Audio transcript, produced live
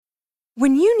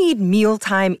When you need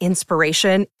mealtime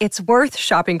inspiration, it's worth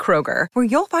shopping Kroger, where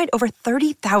you'll find over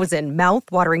 30,000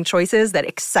 mouth-watering choices that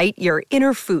excite your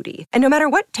inner foodie. And no matter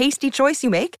what tasty choice you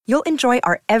make, you'll enjoy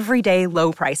our everyday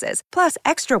low prices, plus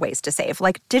extra ways to save,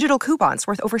 like digital coupons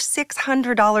worth over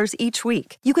 $600 each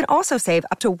week. You can also save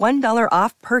up to $1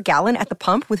 off per gallon at the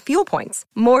pump with fuel points.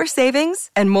 More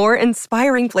savings and more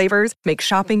inspiring flavors make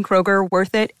shopping Kroger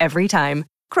worth it every time.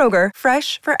 Kroger,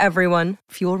 fresh for everyone.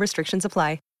 Fuel restrictions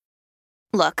apply.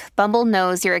 Look, Bumble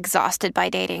knows you're exhausted by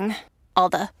dating. All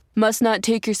the, must not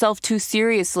take yourself too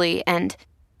seriously, and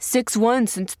 6'1"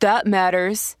 since that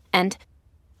matters, and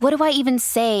what do I even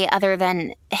say other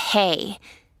than, hey?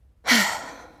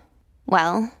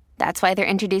 Well, that's why they're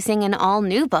introducing an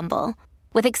all-new Bumble,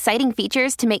 with exciting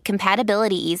features to make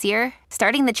compatibility easier,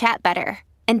 starting the chat better,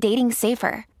 and dating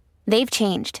safer. They've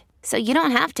changed, so you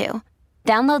don't have to.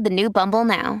 Download the new Bumble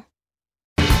now.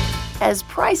 As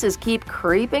prices keep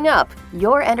creeping up,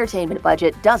 your entertainment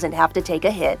budget doesn't have to take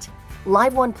a hit.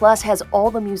 Live One Plus has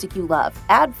all the music you love,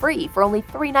 ad-free for only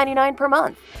 $3.99 per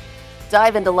month.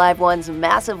 Dive into Live One's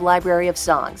massive library of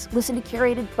songs, listen to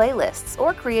curated playlists,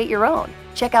 or create your own.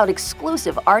 Check out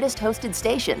exclusive artist-hosted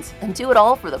stations, and do it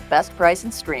all for the best price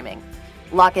in streaming.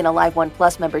 Lock in a Live One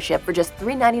Plus membership for just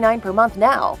 $3.99 per month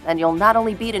now, and you'll not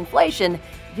only beat inflation,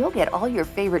 you'll get all your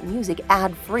favorite music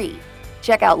ad-free.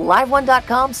 Check out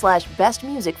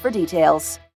liveone.com/bestmusic for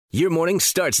details. Your morning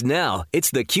starts now.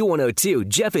 It's the Q102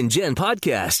 Jeff and Jen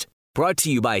podcast, brought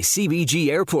to you by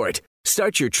CBG Airport.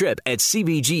 Start your trip at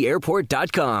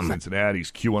CBGAirport.com.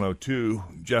 Cincinnati's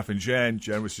Q102, Jeff and Jen.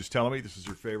 Jen was just telling me this is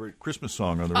her favorite Christmas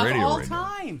song on the radio all right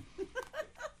time.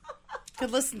 Could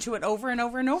listen to it over and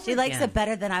over and over She likes it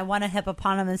better than I Want a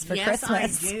Hippopotamus for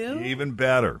Christmas. I do. Even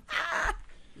better.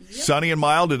 Sunny and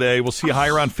mild today. We'll see a high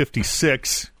around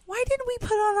 56. Why didn't we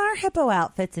put on our hippo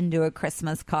outfits and do a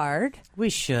Christmas card? We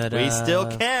should. We still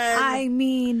can. I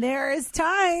mean, there is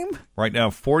time. Right now,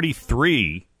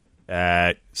 43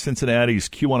 at Cincinnati's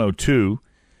Q102.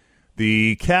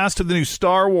 The cast of the new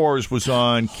Star Wars was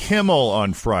on Kimmel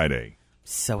on Friday.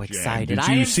 So excited. Did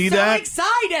you see that? So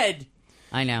excited.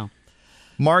 I know.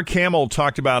 Mark Hamill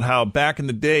talked about how back in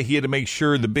the day he had to make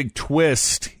sure the big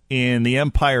twist in The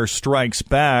Empire Strikes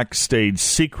Back stayed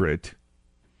secret.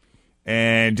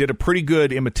 And did a pretty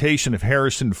good imitation of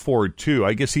Harrison Ford, too.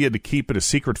 I guess he had to keep it a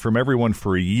secret from everyone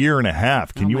for a year and a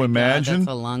half. Can you imagine? God,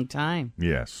 that's a long time.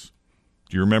 Yes.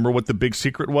 Do you remember what the big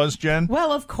secret was, Jen?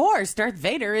 Well, of course. Darth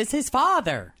Vader is his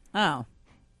father. Oh.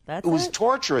 That's It was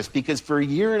torturous because for a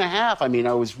year and a half, I mean,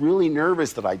 I was really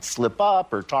nervous that I'd slip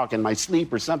up or talk in my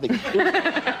sleep or something.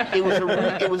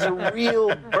 It was a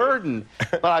real burden.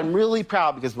 But I'm really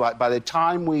proud because by the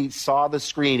time we saw the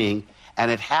screening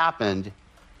and it happened,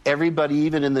 everybody,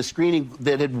 even in the screening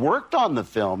that had worked on the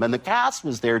film, and the cast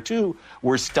was there too,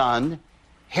 were stunned.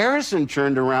 Harrison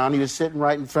turned around. He was sitting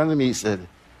right in front of me. He said,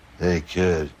 "Hey,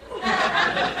 kid,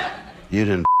 you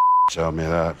didn't tell me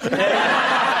that."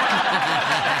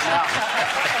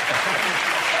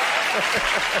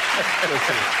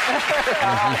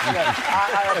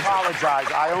 I apologize.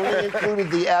 I only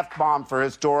included the F-bomb for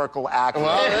historical accuracy.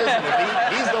 Well, listen,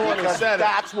 he's the one who said it.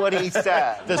 That's what he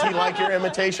said. Does he like your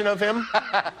imitation of him?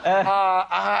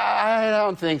 I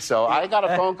don't think so. I got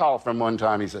a phone call from one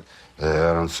time. He said, "Hey,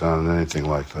 I don't sound anything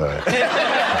like that."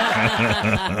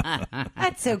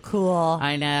 That's so cool.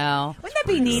 I know. Wouldn't that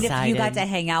be neat if you got to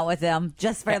hang out with them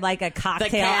just for like a cocktail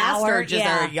The cast hour? or just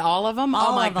all of them?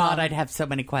 All oh, my of God. them. I'd have so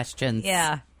many questions.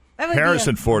 Yeah.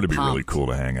 Harrison Ford would be really cool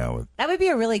to hang out with. That would be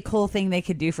a really cool thing they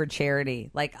could do for charity.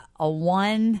 Like a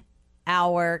 1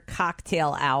 hour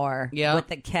cocktail hour with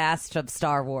the cast of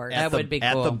Star Wars. That would be cool.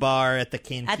 At the bar, at the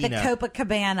cantina. At the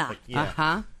Copacabana. Yeah.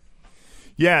 Uh-huh.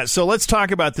 Yeah, so let's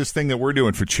talk about this thing that we're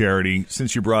doing for charity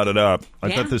since you brought it up.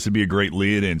 I thought this would be a great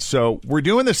lead in. So we're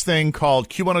doing this thing called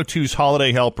Q102's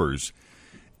Holiday Helpers.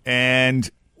 And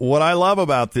what I love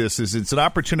about this is it's an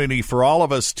opportunity for all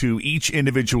of us to each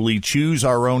individually choose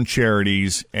our own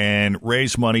charities and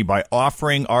raise money by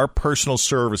offering our personal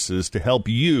services to help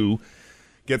you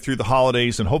get through the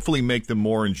holidays and hopefully make them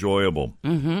more enjoyable.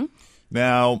 Mm-hmm.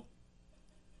 Now,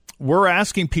 we're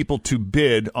asking people to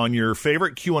bid on your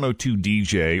favorite Q102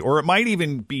 DJ, or it might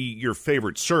even be your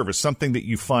favorite service, something that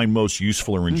you find most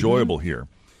useful or enjoyable here.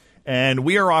 And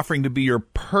we are offering to be your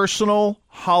personal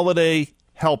holiday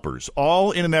helpers,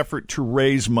 all in an effort to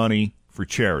raise money for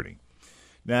charity.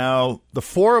 Now, the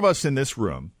four of us in this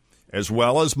room, as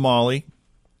well as Molly,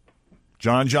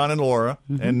 John, and Laura,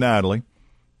 and Natalie,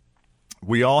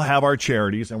 we all have our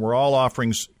charities, and we're all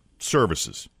offering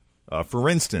services. For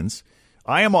instance,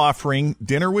 I am offering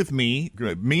dinner with me.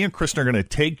 Me and Kristen are going to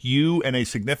take you and a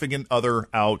significant other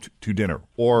out to dinner,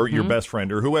 or your best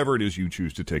friend, or whoever it is you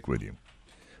choose to take with you.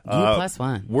 You plus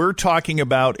one. We're talking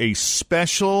about a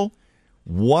special,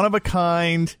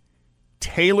 one-of-a-kind,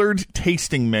 tailored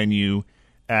tasting menu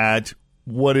at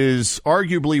what is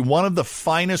arguably one of the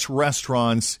finest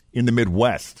restaurants in the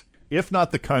Midwest, if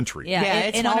not the country. Yeah,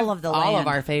 it's in all of the all land.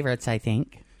 of our favorites, I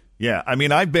think. Yeah, I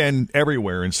mean, I've been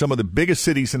everywhere in some of the biggest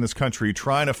cities in this country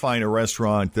trying to find a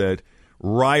restaurant that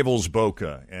rivals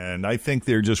Boca, and I think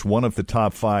they're just one of the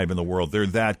top 5 in the world. They're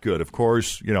that good. Of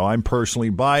course, I'm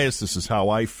personally biased. This is how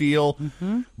I feel,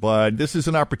 but this is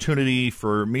an opportunity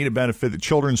for me to benefit the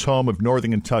Children's Home of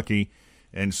Northern Kentucky,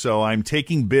 and so I'm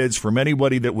taking bids from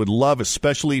anybody that would love a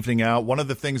special evening out. One of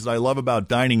the things that I love about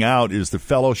dining out is the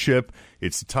fellowship.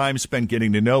 It's the time spent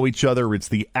getting to know each other. It's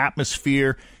the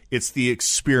atmosphere. It's the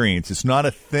experience. It's not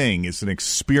a thing. It's an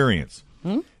experience.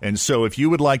 And so if you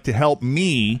would like to help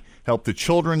me help the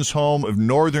Children's Home of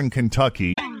Northern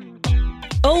Kentucky.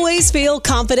 Always feel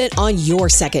confident on your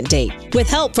second date with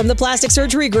help from the Plastic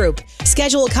Surgery Group.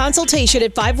 Schedule a consultation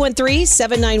at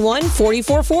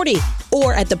 513-791-4440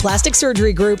 or at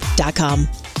theplasticsurgerygroup.com.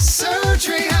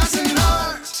 Surgery has an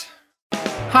art.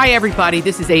 Hi, everybody.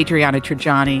 This is Adriana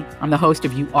Trajani. I'm the host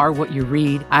of You Are What You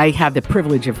Read. I have the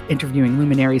privilege of interviewing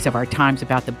luminaries of our times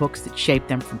about the books that shaped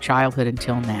them from childhood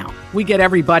until now. We get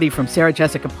everybody from Sarah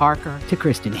Jessica Parker to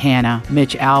Kristen Hanna,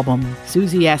 Mitch Albom,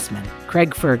 Susie Essman,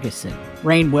 Craig Ferguson,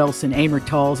 Rainn Wilson, Amor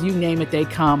Tolls, you name it, they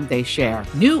come, they share.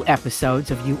 New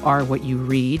episodes of You Are What You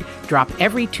Read drop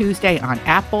every Tuesday on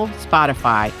Apple,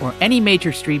 Spotify, or any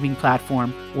major streaming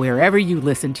platform wherever you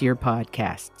listen to your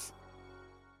podcasts.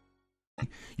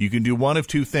 You can do one of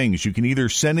two things. You can either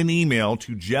send an email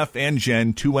to Jeff and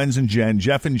Jen, 2 N's and Jen,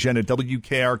 Jeff and Jen at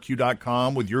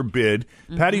WKRQ.com with your bid.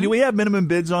 Patty, do we have minimum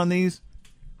bids on these?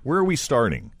 Where are we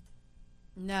starting?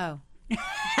 No.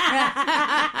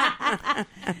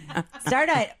 Start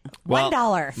at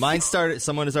 $1. Mine started.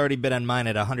 Someone has already bid on mine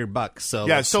at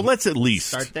 $100. So let's at least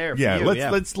start there.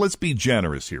 Let's be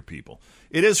generous here, people.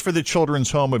 It is for the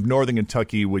Children's Home of Northern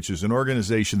Kentucky, which is an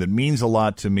organization that means a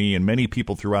lot to me and many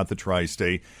people throughout the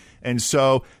tri-state. And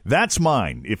so that's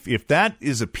mine. If that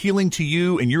is appealing to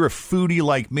you and you're a foodie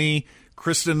like me,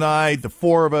 Kristen and I, the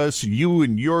 4 of us, you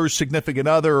and your significant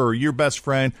other or your best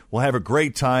friend will have a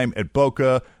great time at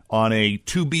Boca on a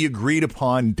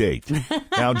to-be-agreed-upon date.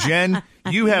 Now, Jen,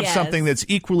 you have something that's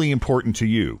equally important to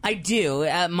you. I do.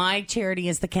 My charity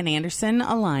is the Ken Anderson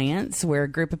Alliance. We're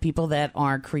a group of people that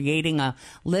are creating a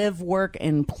live, work,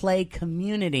 and play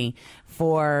community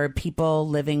for people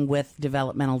living with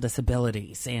developmental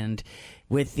disabilities. And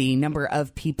with the number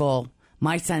of people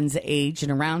my son's age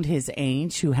and around his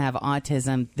age who have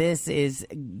autism, this is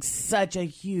such a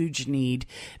huge need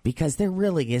because there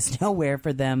really is nowhere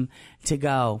for them to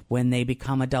go when they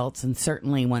become adults, and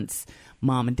certainly once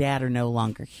mom and dad are no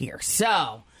longer here.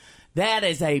 So that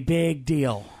is a big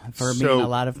deal for me and a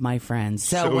lot of my friends.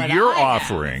 So what you're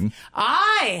I'm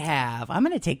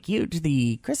going to take you to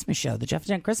the Christmas show, the Jeff and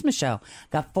Jen Christmas show.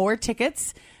 Got 4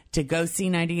 tickets to go see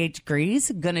 98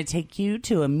 Degrees. Going to take you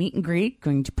to a meet and greet.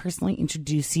 Going to personally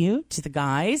introduce you to the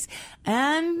guys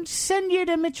and send you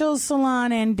to Mitchell's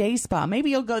Salon and Day Spa. Maybe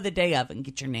you'll go the day of and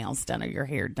get your nails done or your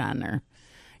hair done or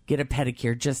get a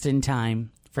pedicure just in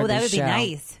time for the show. That would be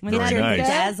nice. Very Get your nice.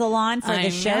 dazzle on for the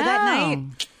show that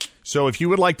night. So if you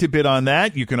would like to bid on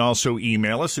that, you can also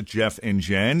email us at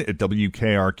jeffandjen at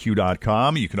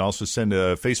WKRQ.com. You can also send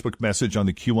a Facebook message on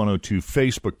the Q102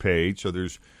 Facebook page. So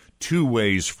there's 2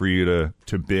 ways for you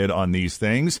to bid on these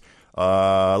things.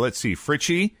 Let's see.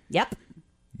 Fritchie? Yep.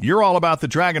 You're all about the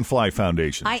Dragonfly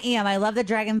Foundation. I am. I love the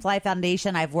Dragonfly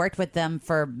Foundation. I've worked with them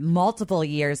for multiple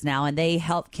years now, and they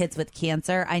help kids with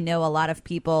cancer. I know a lot of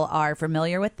people are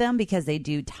familiar with them because they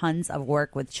do tons of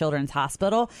work with Children's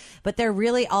Hospital, but they're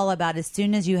really all about as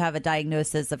soon as you have a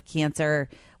diagnosis of cancer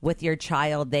with your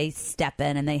child, they step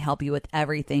in and they help you with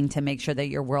everything to make sure that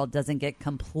your world doesn't get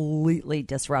completely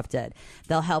disrupted.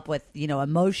 They'll help with,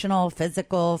 emotional,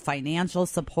 physical, financial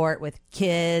support with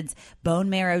kids, bone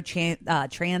marrow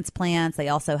transplants. They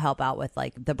also help out with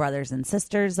like the brothers and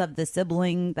sisters of the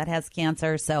sibling that has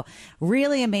cancer. So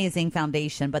really amazing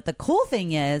foundation. But the cool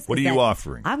thing is, what are you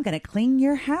offering? I'm going to clean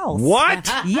your house.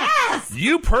 What? Yes.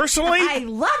 You personally? I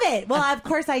love it. Well, of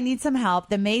course, I need some help.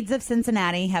 The Maids of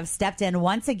Cincinnati have stepped in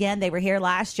once again. They were here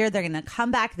last year. They're going to come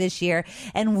back this year,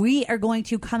 and we are going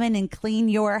to come in and clean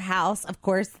your house. Of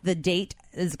course, the date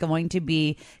is going to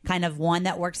be kind of one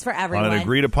that works for everyone. On an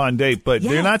agreed upon date, but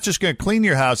Yes. they're not just going to clean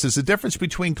your house. There's a difference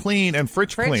between clean and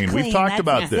fridge clean. We've talked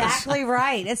about this. Exactly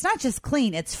right. It's not just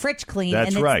clean, it's fridge clean. That's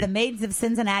and it's right. the Maids of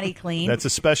Cincinnati clean. That's a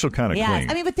special kind of Yes.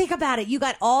 clean. I mean, but think about it. You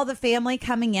got all the family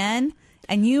coming in,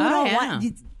 and you don't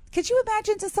want... Could you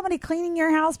imagine just somebody cleaning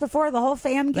your house before the whole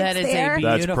fam gets That is there? a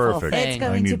beautiful That's perfect. thing. It's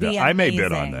going to be amazing. I may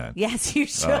bid on that. Yes, you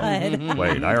should.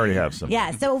 Wait, I already have some.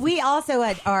 Yeah, so we also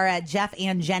are at Jeff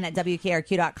and Jen at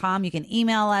WKRQ.com. You can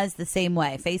email us the same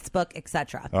way, Facebook,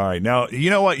 etc. All right. Now, you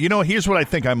know what? Here's what I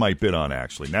think I might bid on,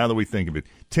 actually, now that we think of it.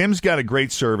 Tim's got a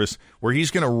great service where he's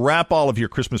going to wrap all of your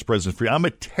Christmas presents for you. I'm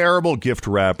a terrible gift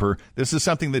wrapper. This is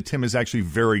something that Tim is actually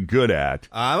very good at.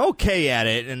 I'm okay at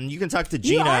it, and you can talk to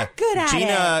Gina. You are good at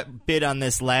Gina bid on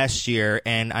this last year,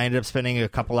 and I ended up spending a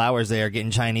couple hours there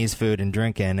getting Chinese food and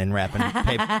drinking and wrapping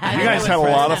paper. You guys had a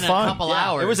lot of fun.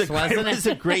 It was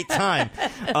a great time.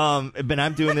 But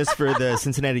I'm doing this for the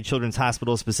Cincinnati Children's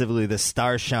Hospital, specifically the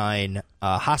Starshine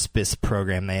hospice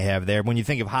program they have there. When you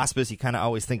think of hospice, you kind of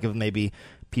always think of maybe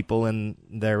people in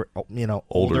their,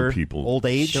 Older people. old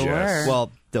age. Sure. Yes.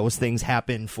 Well, those things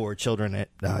happen for children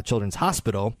at Children's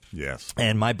Hospital. Yes.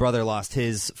 And my brother lost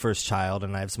his first child,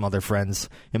 and I have some other friends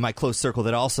in my close circle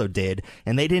that also did,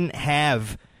 and they didn't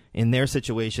have, in their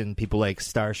situation, people like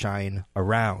Starshine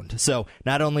around. So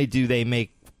not only do they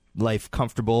make life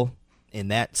comfortable in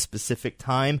that specific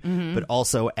time, but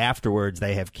also afterwards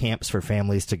they have camps for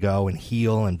families to go and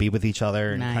heal and be with each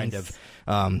other and kind of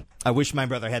I wish my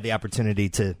brother had the opportunity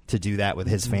to do that with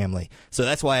his family. So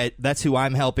that's who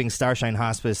I'm helping, Starshine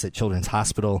Hospice at Children's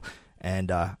Hospital.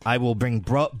 And I will bring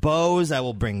bows. I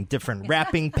will bring different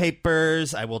wrapping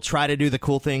papers. I will try to do the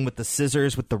cool thing with the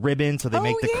scissors with the ribbon so they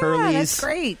make the curlies. That's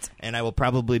great. And I will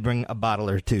probably bring a bottle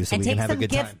or two so And we take can have a some good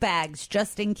gift time. bags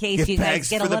just in case Gift you guys bags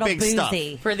get a for the little big boozy. stuff.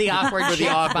 For the awkward For the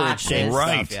gift awkward boxes. shit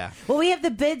Right. stuff, yeah. Well, we have the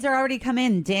bids are already come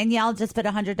in. Danielle just put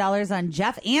 $100 on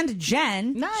Jeff and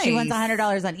Jen. Nice. She wants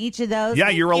 $100 on each of those. Yeah,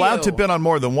 you're allowed to bid on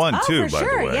more than one, Oh, too, for by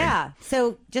sure. the way. Yeah.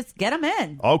 So just get them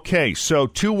in. Okay, so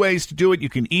 2 ways to do it. You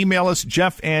can email us,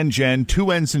 Jeff and Jen,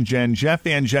 2 N's and Jen, Jeff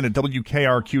and Jen at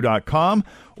WKRQ.com,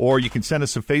 or you can send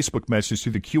us a Facebook message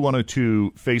through the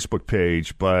Q102 Facebook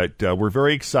page. But we're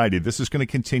very excited. This is going to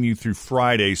continue through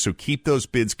Friday, so keep those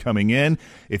bids coming in.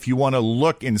 If you want to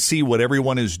look and see what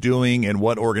everyone is doing and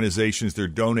what organizations they're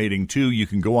donating to, you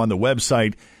can go on the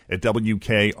website at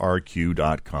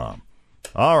WKRQ.com.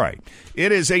 All right.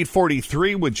 It is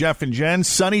 8:43 with Jeff and Jen.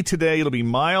 Sunny today. It'll be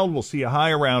mild. We'll see a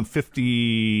high around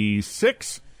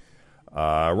 56.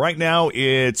 Right now,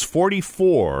 it's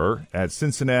 44 at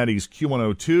Cincinnati's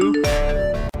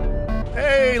Q102.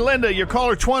 Hey, Linda, you're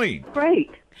caller 20.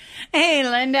 Great. Hey,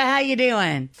 Linda, how you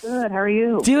doing? Good. How are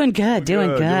you? Doing good, doing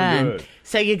Good, good. doing good.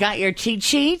 So you got your cheat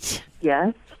sheet?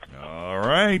 Yes. All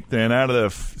right. Then out of the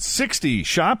 60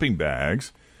 shopping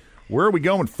bags, where are we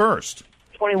going first?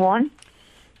 21.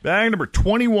 Bag number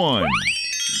 21.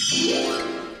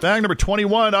 Bag number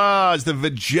 21 is the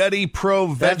Vegetti Pro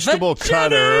Vegetable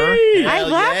Cutter. I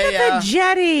love the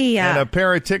Vegetti. And a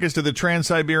pair of tickets to the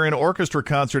Trans-Siberian Orchestra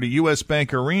concert at U.S.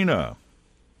 Bank Arena.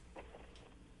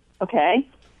 Okay.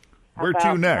 Where How to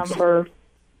about next? Number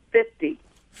 50.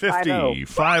 50.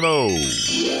 50.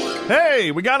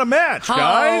 Hey, we got a match,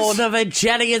 guys. Oh, the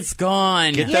Vegetti is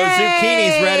gone. Get those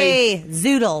zucchinis ready. Yay!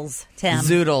 Zoodles, Tim.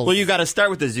 Zoodles. Well, you got to start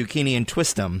with the zucchini and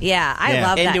twist them. Yeah, I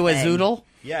love that Into a thing. zoodle?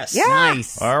 Yes. Yeah.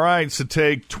 Nice. All right, so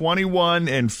take 21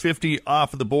 and 50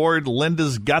 off of the board.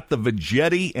 Linda's got the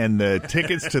Vegetti and the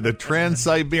tickets to the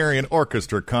Trans-Siberian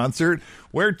Orchestra concert.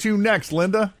 Where to next,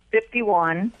 Linda?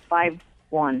 51.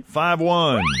 51.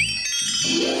 51.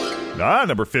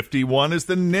 Number 51 is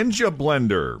the Ninja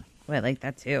Blender. Wait, I like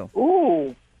that too.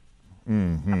 Ooh.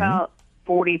 Mm-hmm. About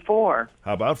 44.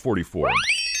 How about 44?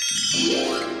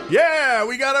 Yeah,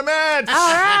 we got a match. All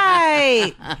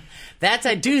right. That's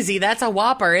a doozy. That's a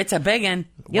whopper. It's a biggin.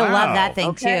 You'll Wow. love that thing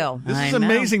Okay. too. This I is know.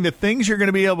 amazing, the things you're going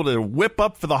to be able to whip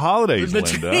up for the holidays,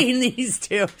 Linda. Between these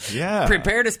two. Yeah.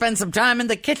 Prepare to spend some time in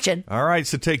the kitchen. All right,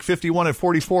 so take 51 and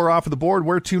 44 off of the board.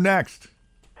 Where to next?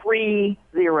 30.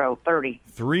 30.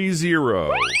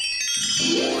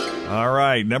 All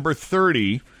right, number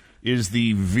 30 is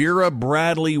the Vera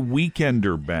Bradley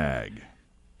Weekender bag.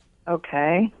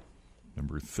 Okay.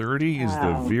 Number 30 is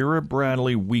the Vera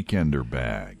Bradley Weekender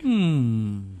bag.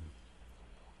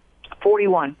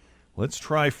 41. Let's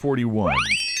try 41.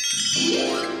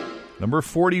 Number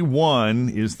 41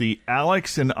 is the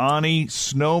Alex and Ani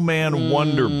Snowman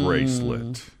Wonder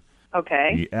Bracelet.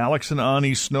 Okay. The Alex and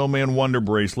Ani Snowman Wonder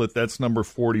Bracelet, that's number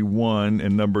 41.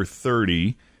 And number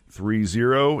 30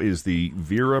 is the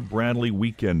Vera Bradley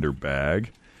Weekender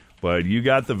bag. But you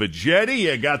got the Vegetti,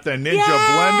 you got the Ninja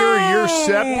Blender, you're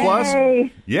set.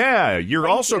 Plus, yeah, you're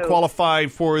also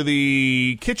qualified for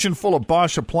the kitchen full of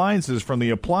Bosch appliances from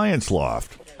the Appliance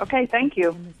Loft. Okay, thank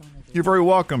you. You're very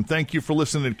welcome. Thank you for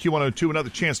listening to Q102. Another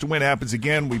chance to win happens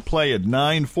again. We play at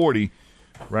 9:40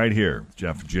 right here.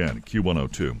 Jeff and Jen at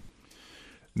Q102.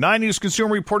 9 News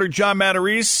consumer reporter John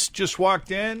Matarese just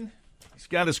walked in. He's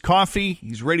got his coffee.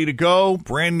 He's ready to go.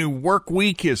 Brand new work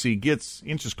week as he gets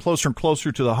inches closer and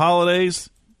closer to the holidays.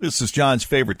 This is John's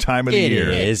favorite time of the year.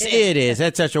 It is.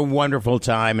 That's such a wonderful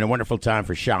time, and a wonderful time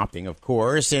for shopping, of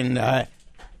course. And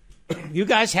you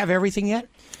guys have everything yet?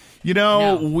 You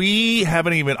know, we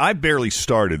haven't even. I barely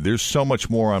started. There's so much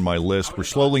more on my list. We're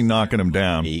slowly knocking them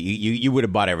down. You would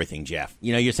have bought everything, Jeff.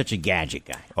 You know, you're such a gadget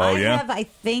guy. Oh, I have, I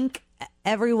think,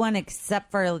 everyone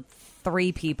except for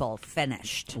 3 people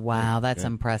finished. Wow, that's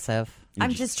impressive.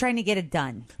 I'm just trying to get it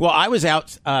done. Well, I was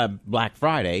out Black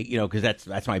Friday, you know, because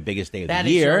that's my biggest day of That the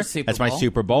is year. your Super That's my Bowl.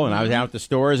 Super Bowl, and I was out at the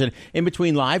stores, and in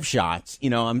between live shots, you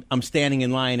know, I'm standing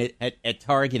in line at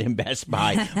Target and Best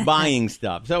Buy buying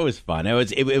stuff. So it was fun. It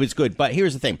was good. But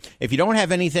here's the thing: if you don't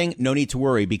have anything, no need to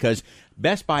worry, because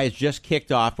Best Buy has just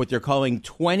kicked off what they're calling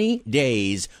 20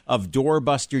 days of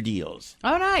doorbuster deals.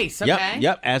 Oh, nice. Okay.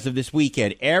 Yep. As of this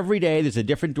weekend, every day there's a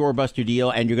different doorbuster deal,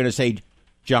 and you're going to say,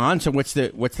 John, so what's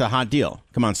the hot deal?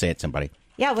 Come on, say it, somebody.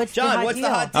 Yeah, what's John, the hot what's deal?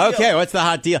 the hot deal? Okay, what's the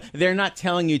hot deal? They're not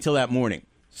telling you till that morning.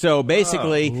 So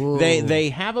basically, they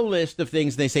have a list of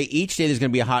things. They say each day there's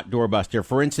going to be a hot doorbuster.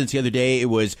 For instance, the other day it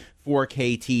was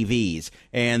 4K TVs.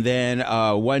 And then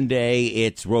one day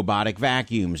it's robotic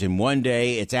vacuums. And one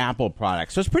day it's Apple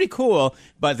products. So it's pretty cool,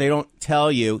 but they don't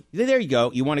tell you. There you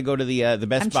go. You want to go to the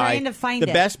Best I'm Buy. trying to find the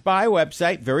it. Best Buy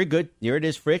website. Very good. Here it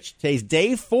is, Fritch. Today's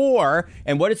day 4.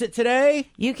 And what is it today?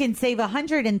 You can save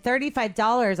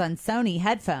 $135 on Sony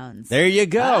headphones. There you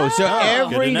go. So Good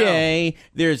every to know. day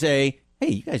there's a, hey,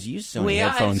 you guys use Sony We are.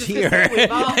 I headphones was just gonna here. say,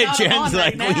 we've all got 'em on Jen's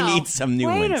right like, we now. need some new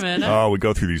Wait ones. a minute. Oh, we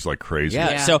go through these like crazy. Yeah.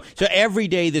 Yeah. So every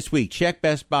day this week, check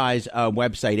Best Buy's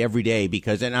website every day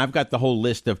because, and I've got the whole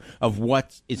list of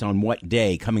what is on what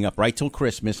day coming up right till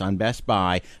Christmas on Best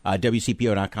Buy,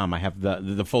 WCPO.com. I have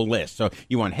the full list. So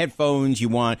you want headphones, you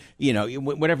want, you know,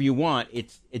 whatever you want.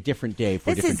 It's a different day for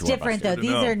This different is different, though. to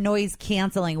These know. are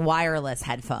noise-canceling wireless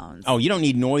headphones. Oh, you don't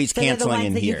need noise So they're the canceling ones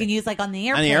in that here. you can use like on the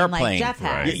On airplane, the airplane, like Jeff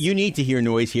has. You need to hear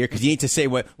noise here because you need to say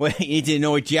what you need to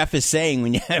know what Jeff is saying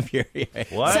when you have your.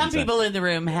 What? Some people in the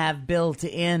room have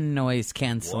built-in noise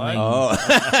canceling. Oh,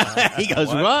 he goes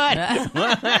what?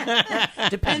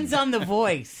 Depends on the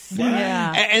voice.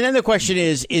 Yeah. And then the question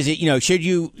is it, you know, should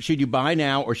you buy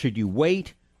now or should you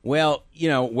wait? Well, you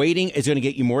know, waiting is going to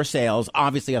get you more sales.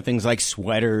 Obviously, on things like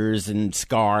sweaters and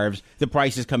scarves, the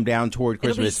prices come down toward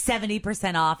Christmas. It'll be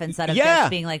 70% off instead of Yeah.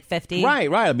 just being like 50.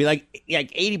 Right. It'll be like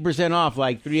 80% off,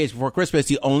 like 3 days before Christmas.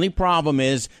 The only problem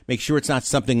is make sure it's not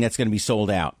something that's going to be sold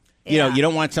out. You know, you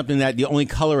don't want something that the only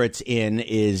color it's in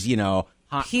is, you know,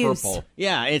 hot Puce. purple.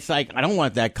 Yeah, it's like I don't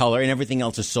want that color, and everything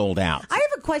else is sold out. I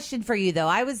have a question for you, though.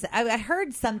 I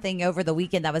heard something over the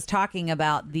weekend that was talking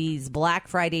about these Black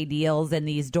Friday deals and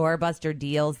these doorbuster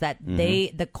deals that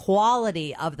Mm-hmm. the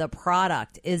quality of the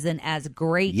product isn't as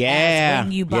great Yeah, as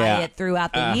when you buy yeah. it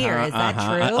throughout the year. Is that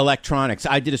true? Electronics.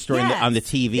 I did a story Yes. on the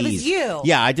TVs. It was you.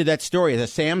 Yeah, I did that story. The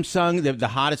Samsung, the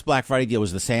hottest Black Friday deal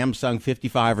was the Samsung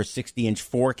 55 or 60-inch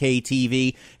 4K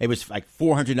TV. It was like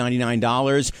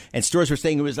 $499, and stores were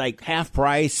saying it was like half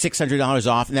price, $600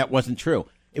 off, and that wasn't true.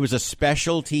 It was a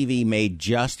special TV made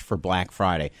just for Black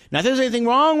Friday. Not that there's anything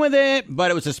wrong with it,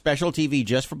 but it was a special TV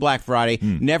just for Black Friday.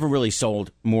 Never really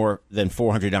sold more than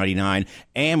 $499.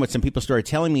 And what some people started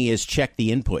telling me is check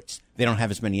the inputs. They don't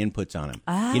have as many inputs on them.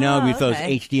 You know, with those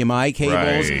HDMI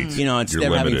cables, Right. you know, instead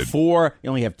You're of having limited. 4, you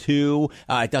only have 2.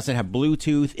 It doesn't have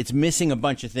Bluetooth. It's missing a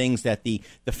bunch of things that the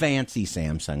fancy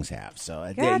Samsungs have.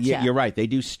 So Gotcha. you're right. They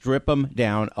do strip them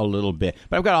down a little bit.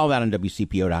 But I've got all that on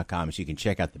WCPO.com, so you can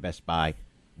check out the Best Buy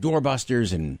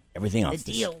doorbusters and everything else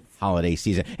this deals. holiday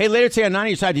season. Hey, later today on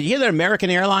 90 Side, did you hear that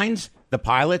American Airlines, the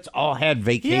pilots, all had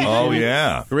vacation? Oh,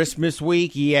 yeah. Christmas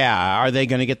week? Yeah. Are they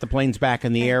going to get the planes back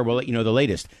in the air? We'll let you know the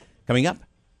latest. Coming up, so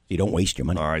you don't waste your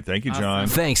money. All right. Thank you, John.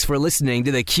 Thanks for listening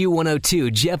to the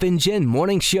Q102 Jeff and Jen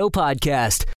Morning Show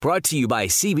podcast, brought to you by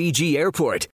CBG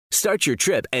Airport. Start your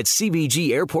trip at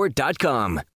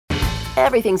CBGAirport.com.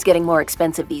 Everything's getting more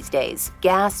expensive these days.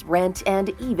 Gas, rent,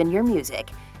 and even your music.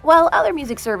 While other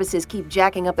music services keep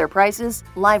jacking up their prices,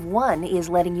 Live One is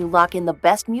letting you lock in the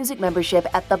best music membership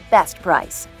at the best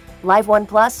price. Live One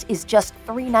Plus is just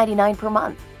 $3.99 per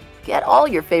month. Get all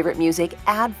your favorite music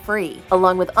ad-free,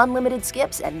 along with unlimited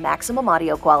skips and maximum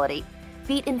audio quality.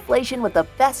 Beat inflation with the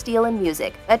best deal in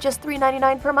music at just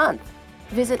 $3.99 per month.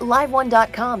 Visit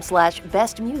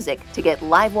liveone.com/bestmusic to get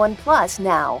Live One Plus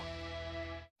now.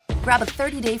 Grab a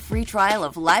 30-day free trial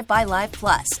of Live by Live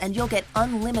Plus, and you'll get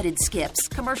unlimited skips,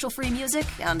 commercial-free music,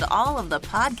 and all of the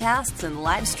podcasts and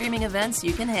live streaming events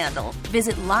you can handle.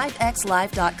 Visit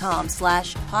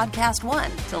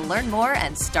livexlive.com/podcast1 to learn more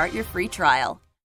and start your free trial.